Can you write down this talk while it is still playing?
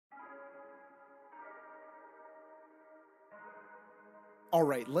All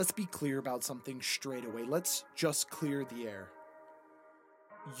right, let's be clear about something straight away. Let's just clear the air.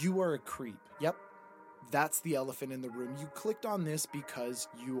 You are a creep. Yep, that's the elephant in the room. You clicked on this because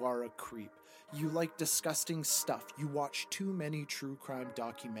you are a creep. You like disgusting stuff. You watch too many true crime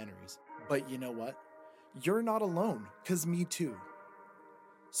documentaries. But you know what? You're not alone, because me too.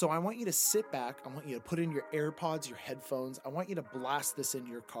 So I want you to sit back, I want you to put in your AirPods, your headphones, I want you to blast this in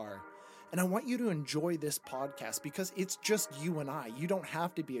your car. And I want you to enjoy this podcast because it's just you and I. You don't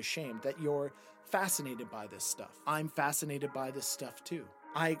have to be ashamed that you're fascinated by this stuff. I'm fascinated by this stuff too.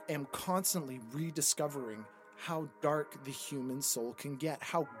 I am constantly rediscovering how dark the human soul can get,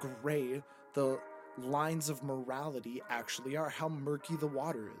 how gray the lines of morality actually are, how murky the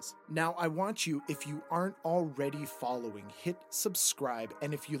water is. Now, I want you, if you aren't already following, hit subscribe,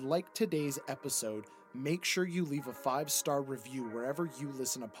 and if you like today's episode, make sure you leave a 5-star review wherever you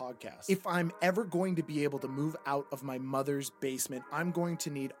listen to podcasts. If I'm ever going to be able to move out of my mother's basement, I'm going to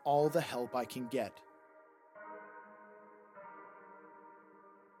need all the help I can get.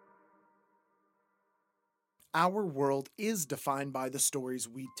 Our world is defined by the stories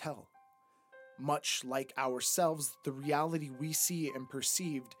we tell. Much like ourselves, the reality we see and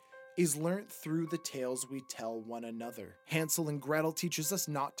perceived is learnt through the tales we tell one another. Hansel and Gretel teaches us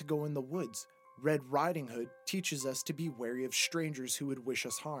not to go in the woods. Red Riding Hood teaches us to be wary of strangers who would wish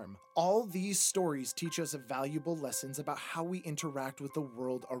us harm. All these stories teach us valuable lessons about how we interact with the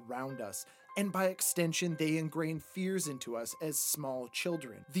world around us, and by extension, they ingrain fears into us as small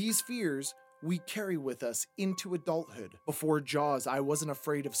children. These fears we carry with us into adulthood. Before Jaws, I wasn't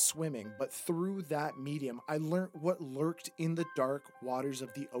afraid of swimming, but through that medium, I learned what lurked in the dark waters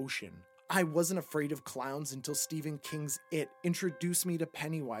of the ocean. I wasn't afraid of clowns until Stephen King's It introduced me to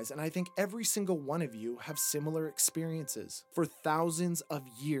Pennywise, and I think every single one of you have similar experiences. For thousands of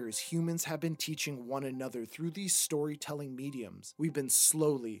years, humans have been teaching one another through these storytelling mediums. We've been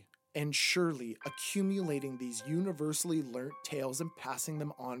slowly and surely accumulating these universally learnt tales and passing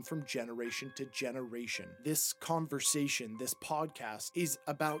them on from generation to generation. This conversation, this podcast, is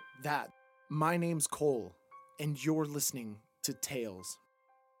about that. My name's Cole, and you're listening to Tales.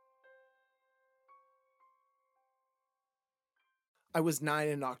 I was 9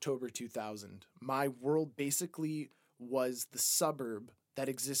 in October 2000. My world basically was the suburb that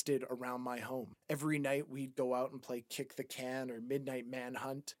existed around my home. Every night we'd go out and play kick the can or midnight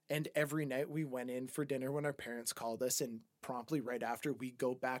manhunt, and every night we went in for dinner when our parents called us, and promptly right after we'd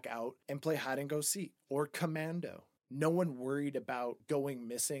go back out and play hide and go seek or commando. No one worried about going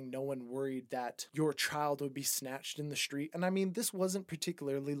missing. No one worried that your child would be snatched in the street. And I mean, this wasn't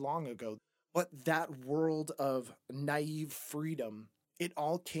particularly long ago, but that world of naive freedom, it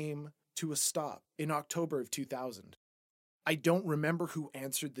all came to a stop in October of 2000. I don't remember who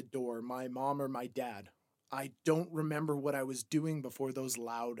answered the door, my mom or my dad. I don't remember what I was doing before those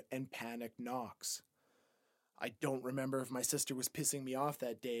loud and panicked knocks. I don't remember if my sister was pissing me off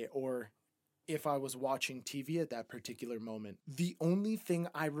that day or if I was watching TV at that particular moment. The only thing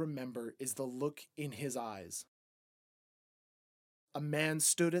I remember is the look in his eyes. A man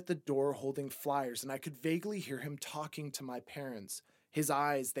stood at the door holding flyers, and I could vaguely hear him talking to my parents. His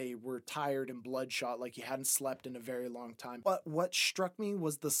eyes, they were tired and bloodshot like he hadn't slept in a very long time. But what struck me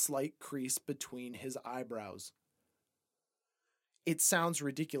was the slight crease between his eyebrows. It sounds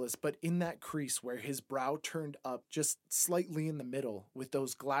ridiculous, but in that crease where his brow turned up just slightly in the middle, with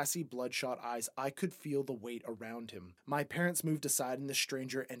those glassy bloodshot eyes, I could feel the weight around him. My parents moved aside and the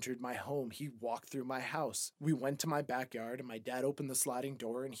stranger entered my home. He walked through my house. We went to my backyard and my dad opened the sliding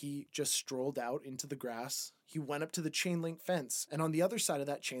door and he just strolled out into the grass. He went up to the chain link fence, and on the other side of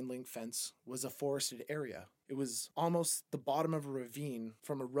that chain link fence was a forested area. It was almost the bottom of a ravine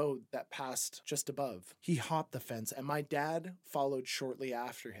from a road that passed just above. He hopped the fence, and my dad followed shortly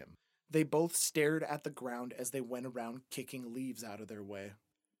after him. They both stared at the ground as they went around kicking leaves out of their way,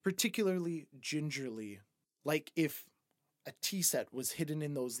 particularly gingerly, like if a tea set was hidden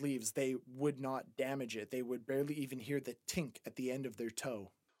in those leaves, they would not damage it. They would barely even hear the tink at the end of their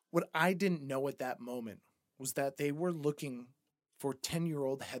toe. What I didn't know at that moment was that they were looking for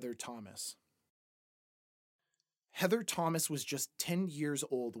 10-year-old Heather Thomas. Heather Thomas was just 10 years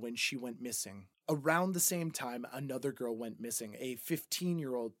old when she went missing. Around the same time, another girl went missing, a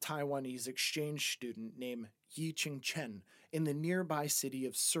 15-year-old Taiwanese exchange student named Yi Ching Chen in the nearby city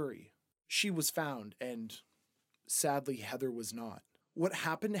of Surrey. She was found, and sadly, Heather was not. What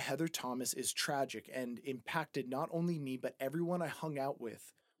happened to Heather Thomas is tragic and impacted not only me, but everyone I hung out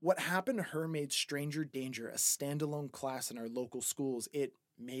with. What happened to her made Stranger Danger a standalone class in our local schools. It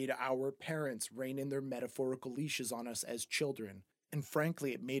made our parents rein in their metaphorical leashes on us as children. And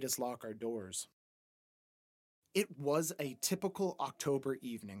frankly, it made us lock our doors. It was a typical October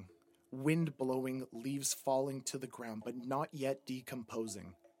evening. Wind blowing, leaves falling to the ground but not yet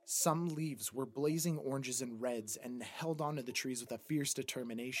decomposing. Some leaves were blazing oranges and reds and held onto the trees with a fierce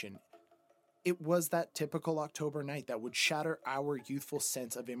determination. It was that typical October night that would shatter our youthful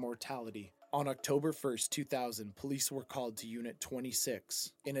sense of immortality. On October 1st, 2000, police were called to Unit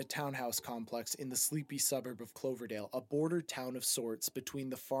 26 in a townhouse complex in the sleepy suburb of Cloverdale, a border town of sorts between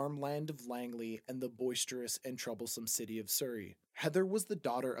the farmland of Langley and the boisterous and troublesome city of Surrey. Heather was the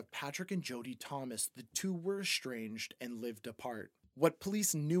daughter of Patrick and Jody Thomas. The two were estranged and lived apart. What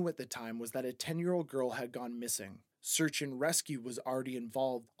police knew at the time was that a 10-year-old girl had gone missing. Search and rescue was already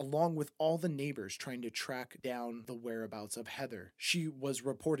involved, along with all the neighbors trying to track down the whereabouts of Heather. She was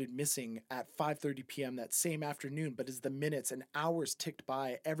reported missing at 5:30 p.m. that same afternoon, but as the minutes and hours ticked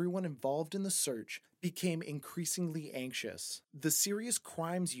by, everyone involved in the search became increasingly anxious. The Serious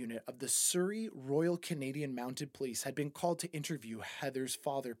Crimes Unit of the Surrey Royal Canadian Mounted Police had been called to interview Heather's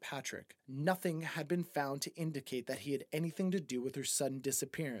father, Patrick. Nothing had been found to indicate that he had anything to do with her sudden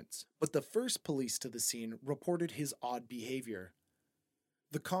disappearance, but the first police to the scene reported his odd behavior.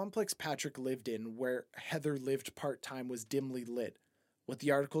 The complex Patrick lived in, where Heather lived part-time, was dimly lit. What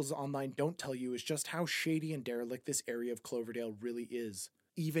the articles online don't tell you is just how shady and derelict this area of Cloverdale really is.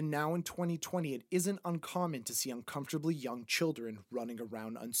 Even now in 2020, it isn't uncommon to see uncomfortably young children running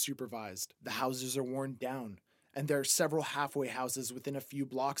around unsupervised. The houses are worn down, and there are several halfway houses within a few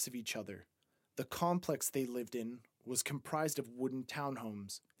blocks of each other. The complex they lived in was comprised of wooden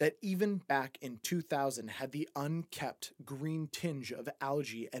townhomes that even back in 2000 had the unkept green tinge of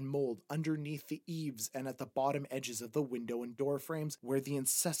algae and mold underneath the eaves and at the bottom edges of the window and door frames where the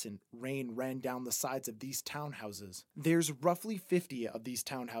incessant rain ran down the sides of these townhouses. There's roughly 50 of these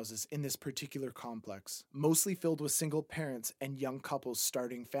townhouses in this particular complex, mostly filled with single parents and young couples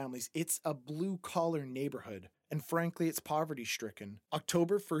starting families. It's a blue-collar neighborhood. And frankly, it's poverty-stricken.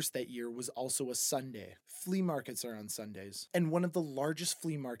 October 1st that year was also a Sunday. Flea markets are on Sundays. And one of the largest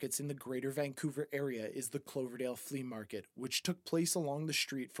flea markets in the greater Vancouver area is the Cloverdale Flea Market, which took place along the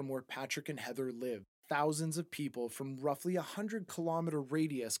street from where Patrick and Heather lived. Thousands of people from roughly a 100-kilometer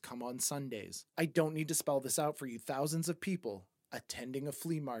radius come on Sundays. I don't need to spell this out for you. Thousands of people attending a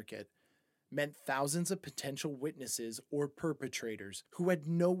flea market meant thousands of potential witnesses or perpetrators who had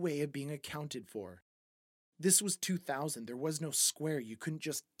no way of being accounted for. This was 2000. There was no Square. You couldn't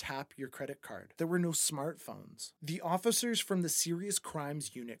just tap your credit card. There were no smartphones. The officers from the Serious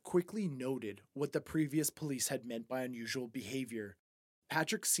Crimes Unit quickly noted what the previous police had meant by unusual behavior.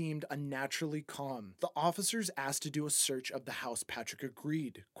 Patrick seemed unnaturally calm. The officers asked to do a search of the house. Patrick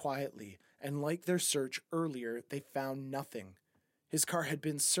agreed, quietly, and like their search earlier, they found nothing. His car had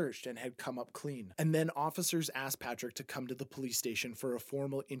been searched and had come up clean. And then officers asked Patrick to come to the police station for a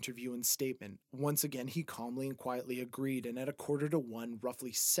formal interview and statement. Once again, he calmly and quietly agreed, and at 1:45,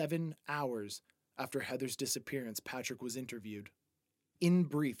 roughly 7 hours after Heather's disappearance, Patrick was interviewed. In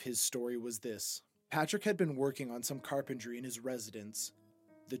brief, his story was this. Patrick had been working on some carpentry in his residence.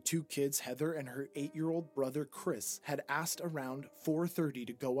 The two kids, Heather and her 8-year-old brother Chris, had asked around 4:30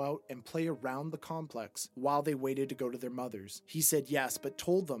 to go out and play around the complex while they waited to go to their mother's. He said yes, but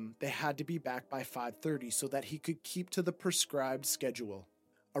told them they had to be back by 5:30 so that he could keep to the prescribed schedule.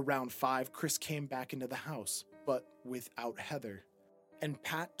 Around 5, Chris came back into the house, but without Heather. And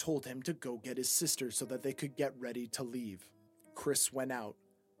Pat told him to go get his sister so that they could get ready to leave. Chris went out.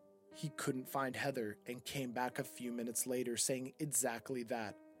 He couldn't find Heather and came back a few minutes later saying exactly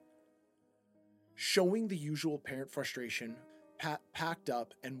that. Showing the usual parent frustration, Pat packed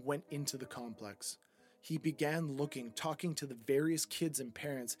up and went into the complex. He began looking, talking to the various kids and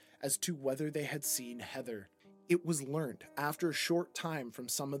parents as to whether they had seen Heather. It was learned after a short time from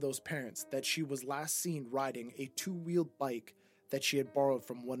some of those parents that she was last seen riding a 2-wheeled bike that she had borrowed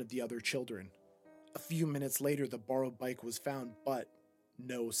from one of the other children. A few minutes later, the borrowed bike was found, but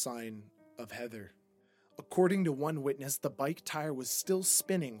no sign of Heather. According to one witness, the bike tire was still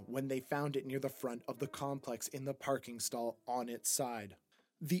spinning when they found it near the front of the complex in the parking stall on its side.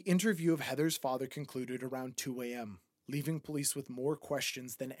 The interview of Heather's father concluded around 2 a.m., leaving police with more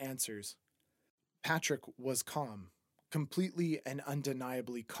questions than answers. Patrick was calm, completely and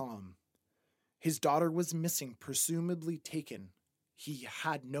undeniably calm. His daughter was missing, presumably taken. He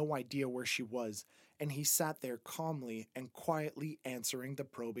had no idea where she was, and he sat there calmly and quietly answering the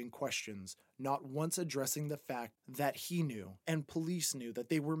probing questions, not once addressing the fact that he knew, and police knew, that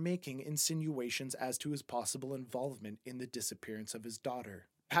they were making insinuations as to his possible involvement in the disappearance of his daughter.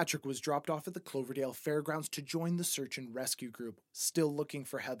 Patrick was dropped off at the Cloverdale Fairgrounds to join the search and rescue group, still looking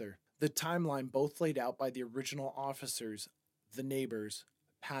for Heather. The timeline both laid out by the original officers, the neighbors,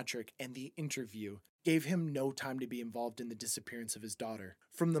 Patrick, and the interview gave him no time to be involved in the disappearance of his daughter.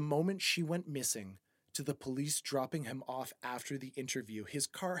 From the moment she went missing to the police dropping him off after the interview, his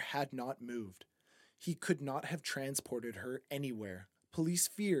car had not moved. He could not have transported her anywhere. Police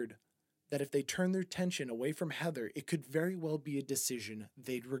feared that if they turned their attention away from Heather, it could very well be a decision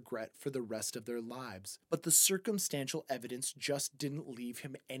they'd regret for the rest of their lives. But the circumstantial evidence just didn't leave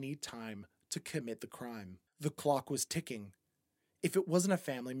him any time to commit the crime. The clock was ticking. If it wasn't a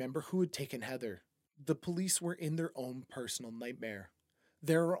family member who had taken Heather, the police were in their own personal nightmare.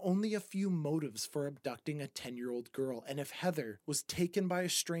 There are only a few motives for abducting a 10-year-old girl, and if Heather was taken by a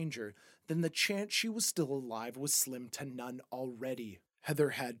stranger, then the chance she was still alive was slim to none already. Heather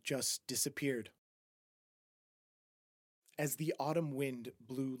had just disappeared. As the autumn wind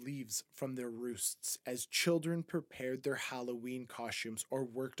blew leaves from their roosts, as children prepared their Halloween costumes or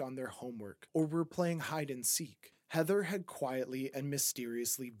worked on their homework, or were playing hide and seek, Heather had quietly and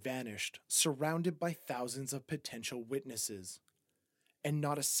mysteriously vanished, surrounded by thousands of potential witnesses, and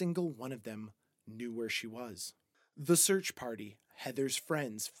not a single one of them knew where she was. The search party, Heather's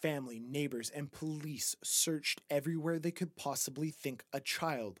friends, family, neighbors, and police searched everywhere they could possibly think a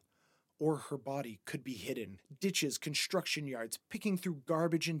child or her body could be hidden. Ditches, construction yards, picking through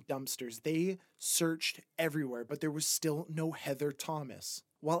garbage and dumpsters. They searched everywhere, but there was still no Heather Thomas.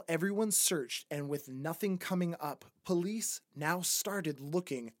 While everyone searched and with nothing coming up, police now started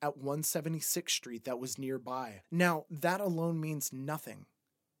looking at 176th Street that was nearby. Now, that alone means nothing.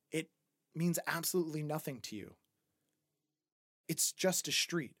 It means absolutely nothing to you. It's just a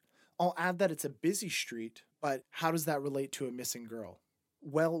street. I'll add that it's a busy street, but how does that relate to a missing girl?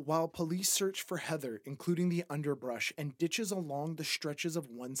 Well, while police searched for Heather, including the underbrush and ditches along the stretches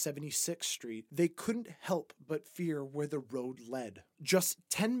of 176th Street, they couldn't help but fear where the road led. Just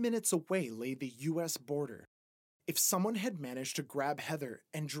 10 minutes away lay the US border. If someone had managed to grab Heather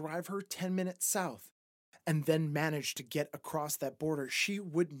and drive her 10 minutes south, and then managed to get across that border, she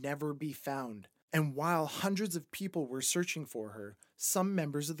would never be found. And while hundreds of people were searching for her, some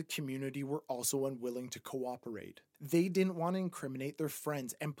members of the community were also unwilling to cooperate. They didn't want to incriminate their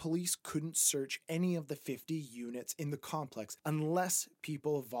friends, and police couldn't search any of the 50 units in the complex unless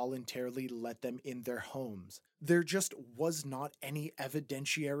people voluntarily let them in their homes. There just was not any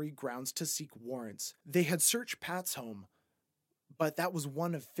evidentiary grounds to seek warrants. They had searched Pat's home, but that was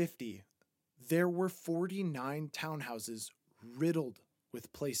one of 50. There were 49 townhouses riddled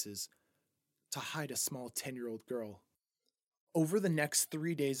with places to hide a small 10-year-old girl. Over the next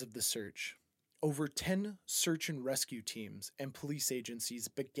 3 days of the search, over 10 search and rescue teams and police agencies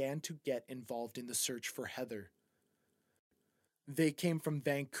began to get involved in the search for Heather. They came from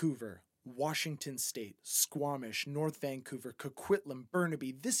Vancouver, Washington State, Squamish, North Vancouver, Coquitlam,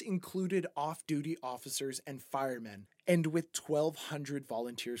 Burnaby. This included off-duty officers and firemen, and with 1,200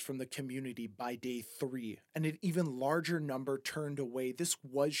 volunteers from the community by day 3, and an even larger number turned away. This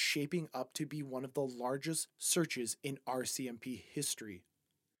was shaping up to be one of the largest searches in RCMP history.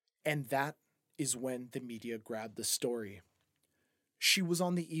 And that is when the media grabbed the story. She was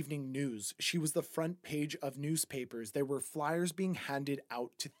on the evening news. She was the front page of newspapers. There were flyers being handed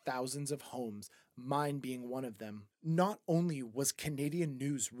out to thousands of homes, mine being one of them. Not only was Canadian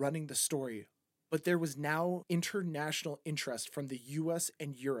news running the story, but there was now international interest from the US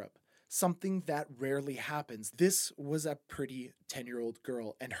and Europe, something that rarely happens. This was a pretty 10-year-old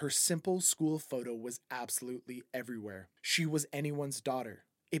girl, and her simple school photo was absolutely everywhere. She was anyone's daughter.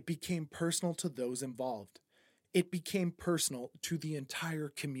 It became personal to those involved. It became personal to the entire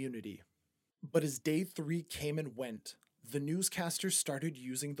community. But as day 3 came and went, the newscasters started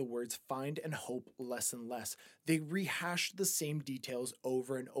using the words find and hope less and less. They rehashed the same details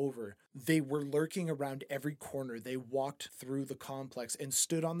over and over. They were lurking around every corner. They walked through the complex and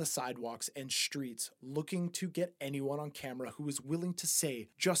stood on the sidewalks and streets, looking to get anyone on camera who was willing to say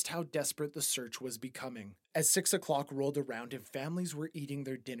just how desperate the search was becoming. As 6 o'clock rolled around and families were eating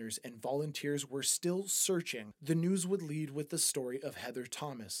their dinners and volunteers were still searching, the news would lead with the story of Heather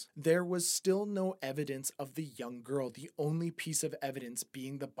Thomas. There was still no evidence of the young girl, the only piece of evidence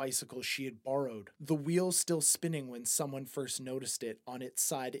being the bicycle she had borrowed, the wheels still spinning when someone first noticed it on its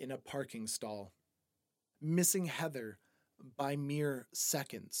side in a parking stall. Missing Heather by mere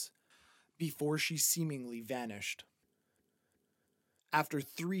seconds before she seemingly vanished. After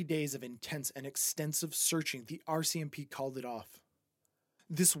 3 days of intense and extensive searching, the RCMP called it off.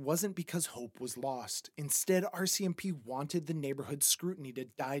 This wasn't because hope was lost. Instead, RCMP wanted the neighborhood scrutiny to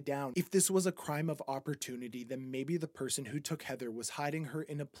die down. If this was a crime of opportunity, then maybe the person who took Heather was hiding her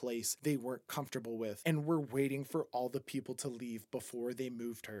in a place they weren't comfortable with and were waiting for all the people to leave before they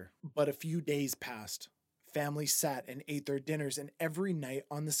moved her. But a few days passed. Families sat and ate their dinners, and every night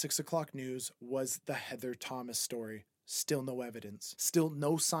on the 6 o'clock news was the Heather Thomas story. Still no evidence. Still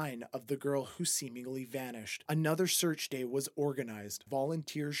no sign of the girl who seemingly vanished. Another search day was organized.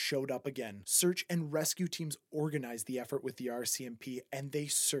 Volunteers showed up again. Search and rescue teams organized the effort with the RCMP, and they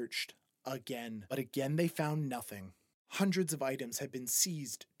searched again. But again they found nothing. Hundreds of items had been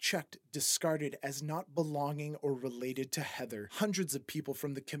seized, checked, discarded as not belonging or related to Heather. Hundreds of people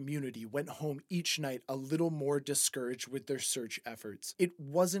from the community went home each night a little more discouraged with their search efforts. It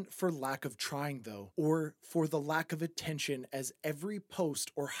wasn't for lack of trying, though, or for the lack of attention, as every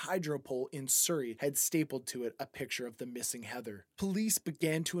post or hydropole in Surrey had stapled to it a picture of the missing Heather. Police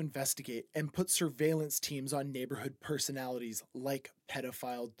began to investigate and put surveillance teams on neighborhood personalities like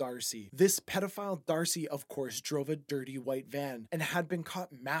pedophile Darcy. This pedophile Darcy, of course, drove a dirty white van and had been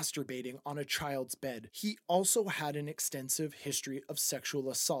caught masturbating on a child's bed. He also had an extensive history of sexual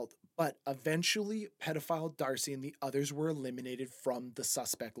assault, but eventually pedophile Darcy and the others were eliminated from the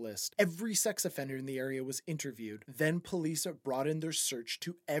suspect list. Every sex offender in the area was interviewed. Then police brought in their search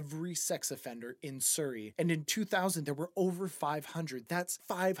to every sex offender in Surrey. And in 2000, there were over 500. That's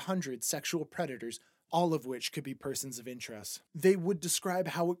 500 sexual predators, all of which could be persons of interest. They would describe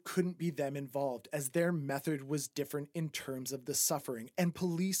how it couldn't be them involved, as their method was different in terms of the suffering, and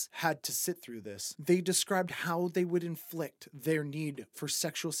police had to sit through this. They described how they would inflict their need for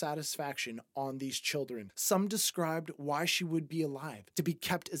sexual satisfaction on these children. Some described why she would be alive, to be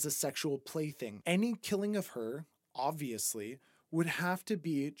kept as a sexual plaything. Any killing of her, obviously, would have to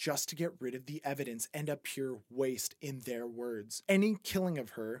be just to get rid of the evidence and a pure waste, in their words. Any killing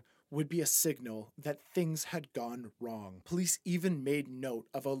of her would be a signal that things had gone wrong. Police even made note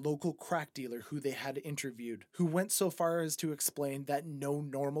of a local crack dealer who they had interviewed, who went so far as to explain that no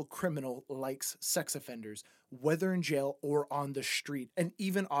normal criminal likes sex offenders, whether in jail or on the street, and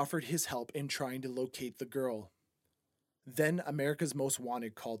even offered his help in trying to locate the girl. Then America's Most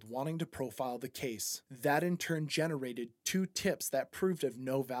Wanted called, wanting to profile the case. That in turn generated 2 tips that proved of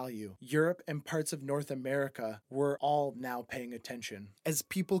no value. Europe and parts of North America were all now paying attention. As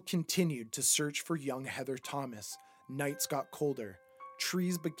people continued to search for young Heather Thomas, nights got colder.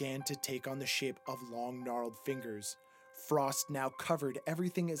 Trees began to take on the shape of long gnarled fingers. Frost now covered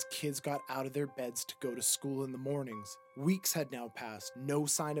everything as kids got out of their beds to go to school in the mornings. Weeks had now passed, no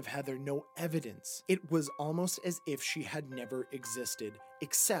sign of Heather, no evidence. It was almost as if she had never existed,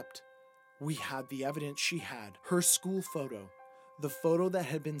 except we had the evidence she had. Her school photo. The photo that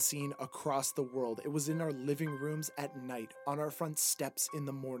had been seen across the world. It was in our living rooms at night, on our front steps in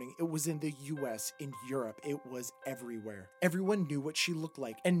the morning. It was in the US, in Europe. It was everywhere. Everyone knew what she looked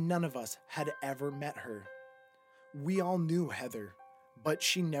like, and none of us had ever met her. We all knew Heather, but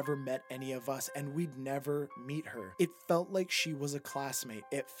she never met any of us, and we'd never meet her. It felt like she was a classmate.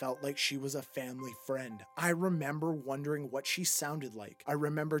 It felt like she was a family friend. I remember wondering what she sounded like. I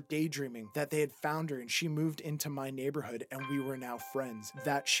remember daydreaming that they had found her and she moved into my neighborhood and we were now friends.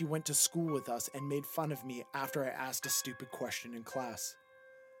 That she went to school with us and made fun of me after I asked a stupid question in class.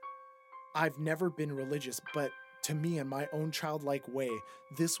 I've never been religious, but to me, in my own childlike way,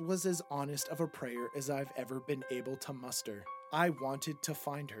 this was as honest of a prayer as I've ever been able to muster. I wanted to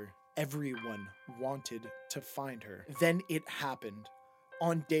find her. Everyone wanted to find her. Then it happened.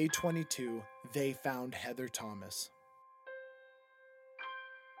 On day 22, they found Heather Thomas.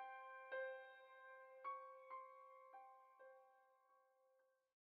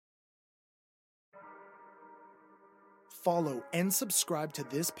 Follow and subscribe to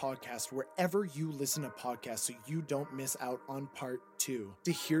this podcast wherever you listen to podcasts so you don't miss out on part 2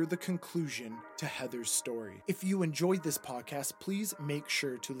 to hear the conclusion to Heather's story. If you enjoyed this podcast, please make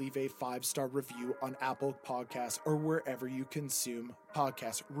sure to leave a 5-star review on Apple Podcasts or wherever you consume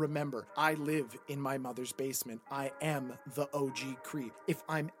podcasts. Remember, I live in my mother's basement. I am the OG creep. If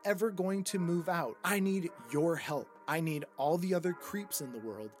I'm ever going to move out, I need your help. I need all the other creeps in the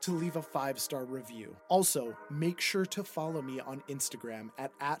world to leave a 5-star review. Also, make sure to follow me on Instagram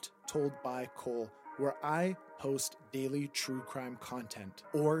at @ToldByCole, where I post daily true crime content,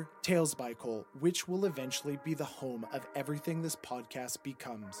 or Tales by Cole, which will eventually be the home of everything this podcast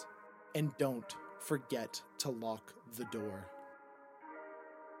becomes. And don't forget to lock the door.